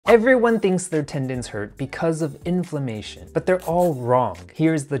Everyone thinks their tendons hurt because of inflammation, but they're all wrong.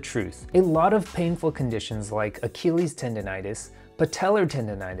 Here's the truth. A lot of painful conditions like Achilles tendonitis, patellar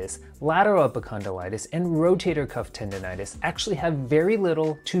tendonitis, lateral epicondylitis, and rotator cuff tendonitis actually have very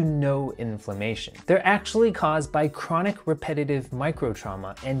little to no inflammation. They're actually caused by chronic repetitive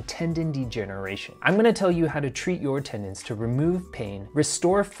microtrauma and tendon degeneration. I'm going to tell you how to treat your tendons to remove pain,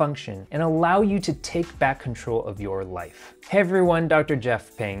 restore function, and allow you to take back control of your life. Hey everyone, Dr.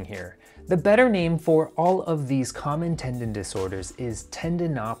 Jeff Peng here. The better name for all of these common tendon disorders is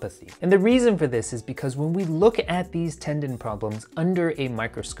tendinopathy. And the reason for this is because when we look at these tendon problems under a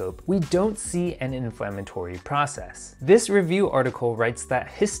microscope, we don't see an inflammatory process. This review article writes that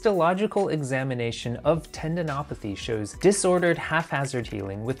histological examination of tendinopathy shows disordered haphazard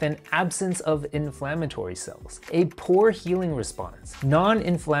healing with an absence of inflammatory cells, a poor healing response,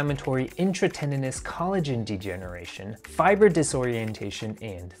 non-inflammatory intratendinous collagen degeneration, fiber disorientation,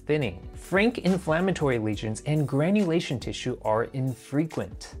 and thinning. Frank inflammatory lesions and granulation tissue are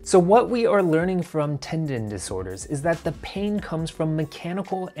infrequent. So what we are learning from tendon disorders is that the pain comes from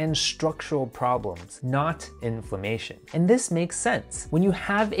mechanical and structural problems, not inflammation. And this makes sense. When you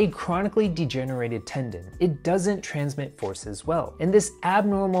have a chronically degenerated tendon, it doesn't transmit forces well. And this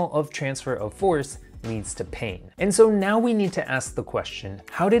abnormal of transfer of force leads to pain. And so now we need to ask the question,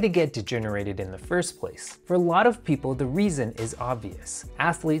 how did it get degenerated in the first place? For a lot of people, the reason is obvious.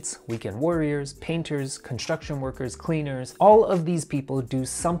 Athletes, weekend warriors, painters, construction workers, cleaners, all of these people do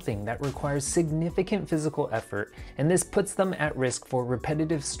something that requires significant physical effort, and this puts them at risk for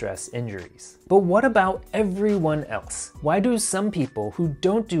repetitive stress injuries. But what about everyone else? Why do some people who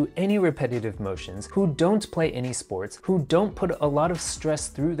don't do any repetitive motions, who don't play any sports, who don't put a lot of stress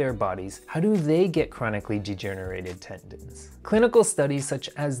through their bodies, how do they get chronically degenerated tendons? Clinical studies such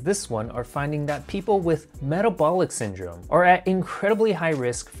as this one are finding that people with metabolic syndrome are at incredibly high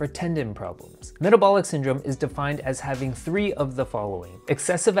risk for tendon problems. Metabolic syndrome is defined as having three of the following: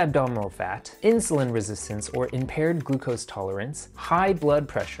 excessive abdominal fat, insulin resistance or impaired glucose tolerance, high blood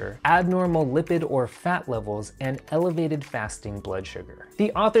pressure, abnormal lipid or fat levels, and elevated fasting blood sugar.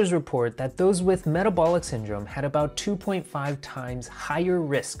 The authors report that those with metabolic syndrome had about 2.5 times higher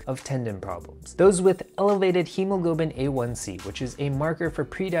risk of tendon problems. Those with elevated hemoglobin A1C, which is a marker for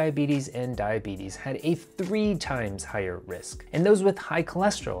prediabetes and diabetes, had a 3 times higher risk. And those with high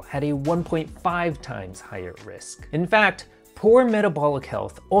cholesterol had a 1.5 times higher risk. In fact, poor metabolic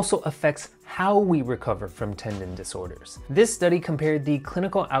health also affects how we recover from tendon disorders. This study compared the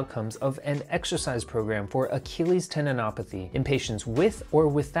clinical outcomes of an exercise program for Achilles tendinopathy in patients with or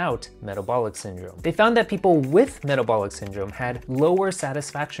without metabolic syndrome. They found that people with metabolic syndrome had lower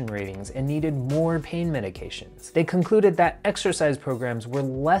satisfaction ratings and needed more pain medications. They concluded that exercise programs were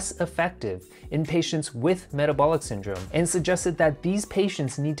less effective in patients with metabolic syndrome and suggested that these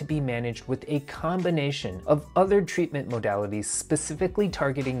patients need to be managed with a combination of other treatment modalities specifically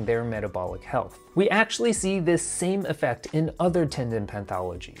targeting their metabolic health. We actually see this same effect in other tendon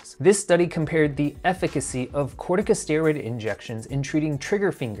pathologies. This study compared the efficacy of corticosteroid injections in treating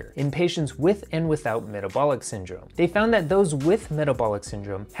trigger finger in patients with and without metabolic syndrome. They found that those with metabolic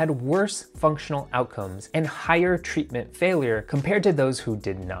syndrome had worse functional outcomes and higher treatment failure compared to those who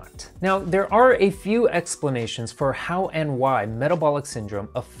did not. Now, there are a few explanations for how and why metabolic syndrome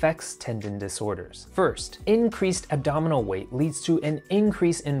affects tendon disorders. First, increased abdominal weight leads to an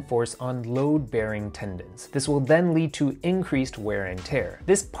increase in force on load-bearing tendons. This will then lead to increased wear and tear.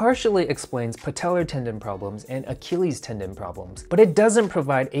 This partially explains patellar tendon problems and Achilles tendon problems, but it doesn't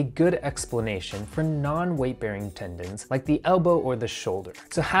provide a good explanation for non-weight-bearing tendons like the elbow or the shoulder.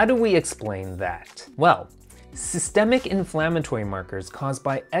 So how do we explain that? Well, systemic inflammatory markers caused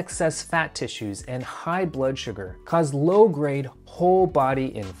by excess fat tissues and high blood sugar cause low-grade whole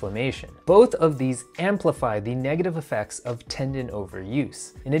body inflammation. Both of these amplify the negative effects of tendon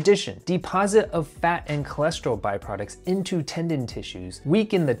overuse. In addition, deposit of fat and cholesterol byproducts into tendon tissues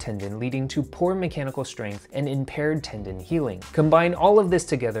weaken the tendon, leading to poor mechanical strength and impaired tendon healing. Combine all of this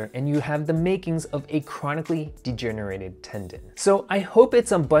together and you have the makings of a chronically degenerated tendon. So I hope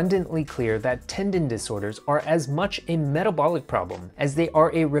it's abundantly clear that tendon disorders are as much a metabolic problem as they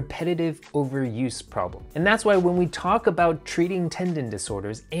are a repetitive overuse problem. And that's why when we talk about treating tendon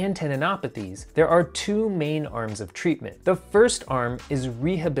disorders and tendinopathies, there are two main arms of treatment. The first arm is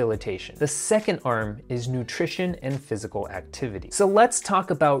rehabilitation. The second arm is nutrition and physical activity. So let's talk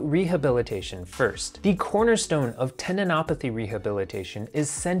about rehabilitation first. The cornerstone of tendinopathy rehabilitation is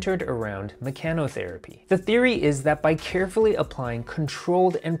centered around mechanotherapy. The theory is that by carefully applying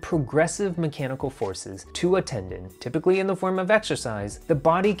controlled and progressive mechanical forces to a tendon, typically in the form of exercise, the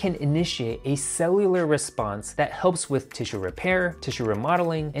body can initiate a cellular response that helps with tissue repair repair, tissue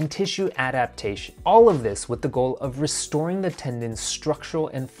remodeling, and tissue adaptation. All of this with the goal of restoring the tendon's structural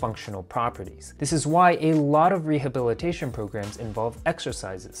and functional properties. This is why a lot of rehabilitation programs involve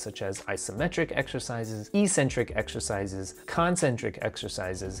exercises such as isometric exercises, eccentric exercises, concentric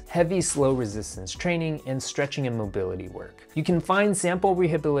exercises, heavy slow resistance training, and stretching and mobility work. You can find sample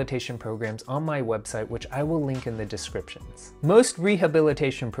rehabilitation programs on my website, which I will link in the descriptions. Most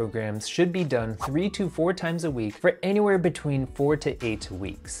rehabilitation programs should be done 3 to 4 times a week for anywhere between 4 to 8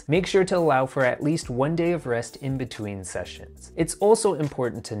 weeks. Make sure to allow for at least 1 day of rest in between sessions. It's also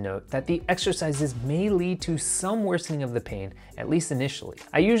important to note that the exercises may lead to some worsening of the pain, at least initially.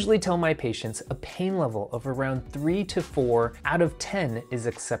 I usually tell my patients a pain level of around 3 to 4 out of 10 is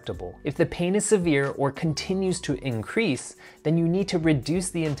acceptable. If the pain is severe or continues to increase, then you need to reduce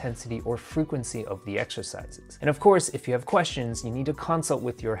the intensity or frequency of the exercises. And of course, if you have questions, you need to consult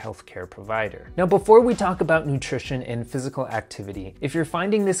with your healthcare provider. Now, before we talk about nutrition and physical activity, if you're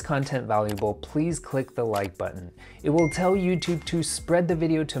finding this content valuable, please click the like button. It will tell YouTube to spread the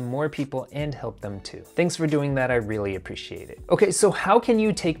video to more people and help them too. Thanks for doing that, I really appreciate it. Okay, so how can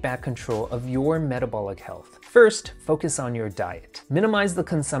you take back control of your metabolic health? First, focus on your diet. Minimize the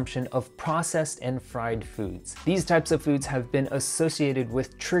consumption of processed and fried foods. These types of foods have been associated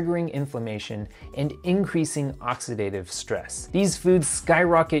with triggering inflammation and increasing oxidative stress. These foods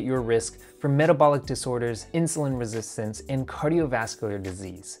skyrocket your risk for metabolic disorders, insulin resistance, and cardiovascular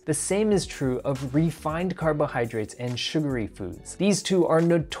disease. The same is true of refined carbohydrates and sugary foods. These two are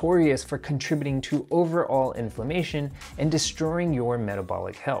notorious for contributing to overall inflammation and destroying your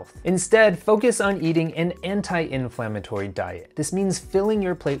metabolic health. Instead, focus on eating an anti-inflammatory diet. This means filling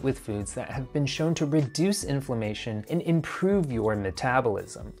your plate with foods that have been shown to reduce inflammation and improve your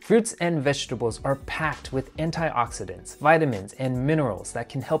metabolism. Fruits and vegetables are packed with antioxidants, vitamins, and minerals that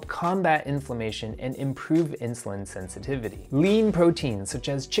can help combat inflammation and improve insulin sensitivity. Lean proteins such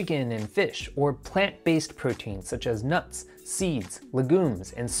as chicken and fish, or plant-based proteins such as nuts, seeds,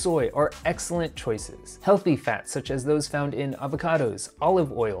 legumes, and soy are excellent choices. Healthy fats such as those found in avocados,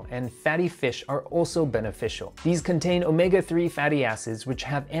 olive oil, and fatty fish are also beneficial. These contain omega-3 fatty acids, which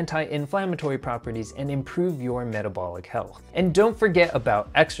have anti-inflammatory properties and improve your metabolic health. And don't forget about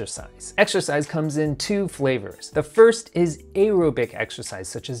exercise. Exercise comes in 2 flavors. The first is aerobic exercise,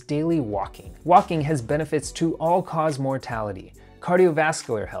 such as daily walking. Walking has benefits to all-cause mortality,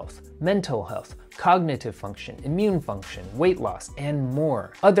 cardiovascular health, mental health, cognitive function, immune function, weight loss, and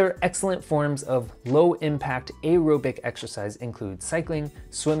more. Other excellent forms of low-impact aerobic exercise include cycling,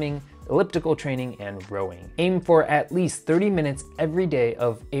 swimming, elliptical training, and rowing. Aim for at least 30 minutes every day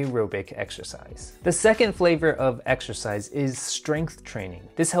of aerobic exercise. The second flavor of exercise is strength training.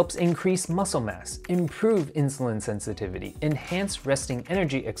 This helps increase muscle mass, improve insulin sensitivity, enhance resting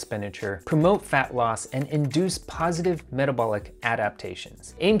energy expenditure, promote fat loss, and induce positive metabolic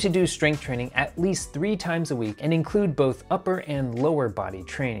adaptations. Aim to do strength training at least 3 times a week and include both upper and lower body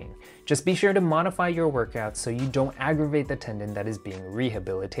training. Just be sure to modify your workouts so you don't aggravate the tendon that is being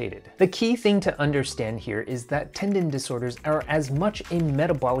rehabilitated. The key thing to understand here is that tendon disorders are as much a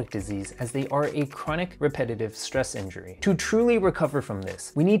metabolic disease as they are a chronic repetitive stress injury. To truly recover from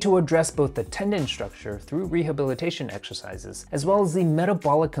this, we need to address both the tendon structure through rehabilitation exercises, as well as the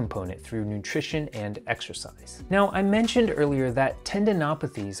metabolic component through nutrition and exercise. Now, I mentioned earlier that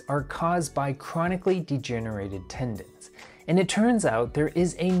tendinopathies are caused by chronically degenerated tendons. And it turns out there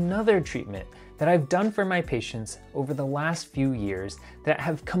is another treatment that I've done for my patients over the last few years that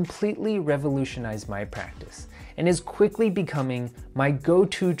have completely revolutionized my practice and is quickly becoming my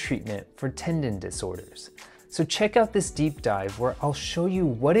go-to treatment for tendon disorders. So check out this deep dive where I'll show you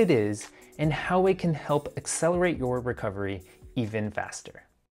what it is and how it can help accelerate your recovery even faster.